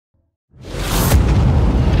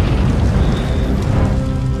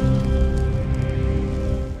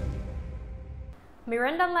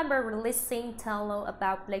Miranda Lambert releasing tabloid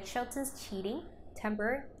about Blake Shelton's cheating,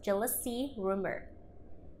 temper, jealousy rumor.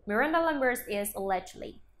 Miranda Lambert is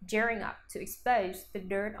allegedly gearing up to expose the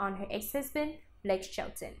dirt on her ex-husband, Blake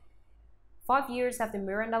Shelton. 5 years after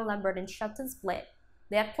Miranda Lambert and Shelton split,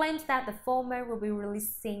 there are claims that the former will be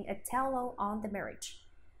releasing a tell-all on the marriage.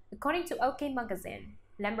 According to OK Magazine,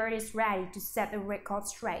 Lambert is ready to set the record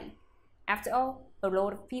straight. After all, a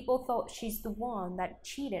lot of people thought she's the one that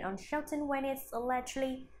cheated on Shelton when it's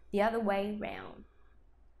allegedly the other way round.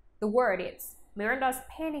 The word is, Miranda's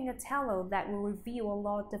penning a tell-all that will reveal a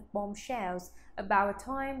lot of bombshells about her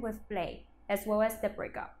time with Blake, as well as the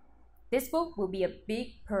breakup. This book will be a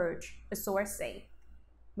big purge, a source said.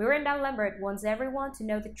 Miranda Lambert wants everyone to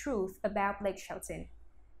know the truth about Blake Shelton.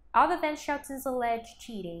 Other than Shelton's alleged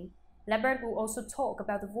cheating, Lambert will also talk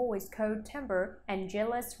about the voice code temper and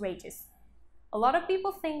jealous rages. A lot of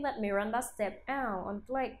people think that Miranda stepped out on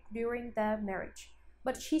Blake during their marriage,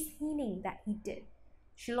 but she's hinting that he did.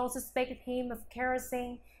 She long suspected him of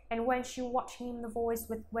caressing, and when she watched him on The Voice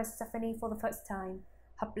with Gwen Stefani for the first time,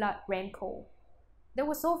 her blood ran cold. There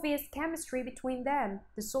was obvious chemistry between them,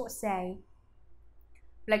 the source say.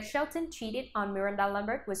 Blake Shelton cheated on Miranda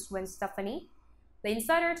Lambert with Gwen Stefani. The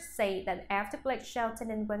insiders say that after Blake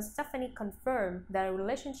Shelton and Gwen Stefani confirmed their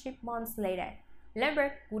relationship months later,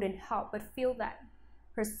 Lambert wouldn't help but feel that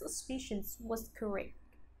her suspicions was correct.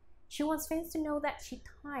 She wants fans to know that she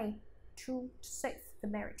tried to save the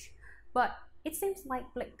marriage, but it seems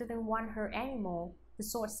like Blake didn't want her anymore, the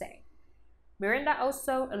source said. Miranda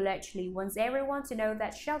also allegedly wants everyone to know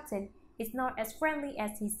that Shelton is not as friendly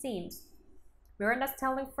as he seems. Miranda's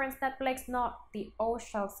telling friends that Blake's not the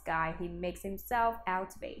all-shells guy he makes himself out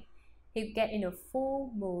to be. He'd get in a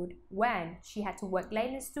full mood when she had to work late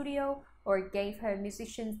in the studio or gave her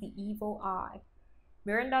musicians the evil eye.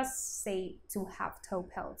 Miranda said to have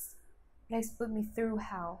told Pels, "Blake's put me through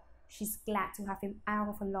hell. She's glad to have him out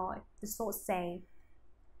of her life," the source said.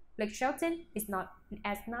 Blake Shelton is not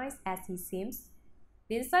as nice as he seems.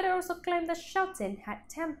 The insider also claimed that Shelton had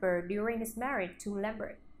temper during his marriage to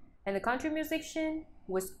Lambert, and the country musician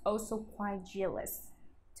was also quite jealous.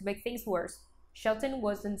 To make things worse, Shelton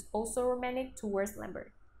wasn't also romantic towards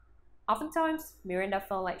Lambert. Oftentimes, Miranda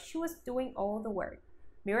felt like she was doing all the work.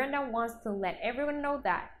 Miranda wants to let everyone know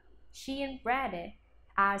that she and Brandon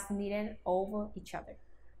are needed over each other.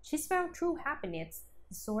 She's found true happiness,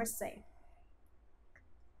 the source say.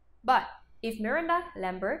 But if Miranda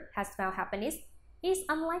Lambert has found happiness, it is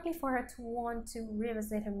unlikely for her to want to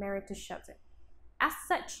revisit her marriage to Shelton. As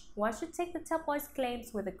such, one should take the tabloid's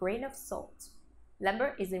claims with a grain of salt.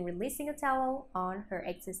 Lambert isn't releasing a tell-all on her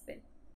ex-husband.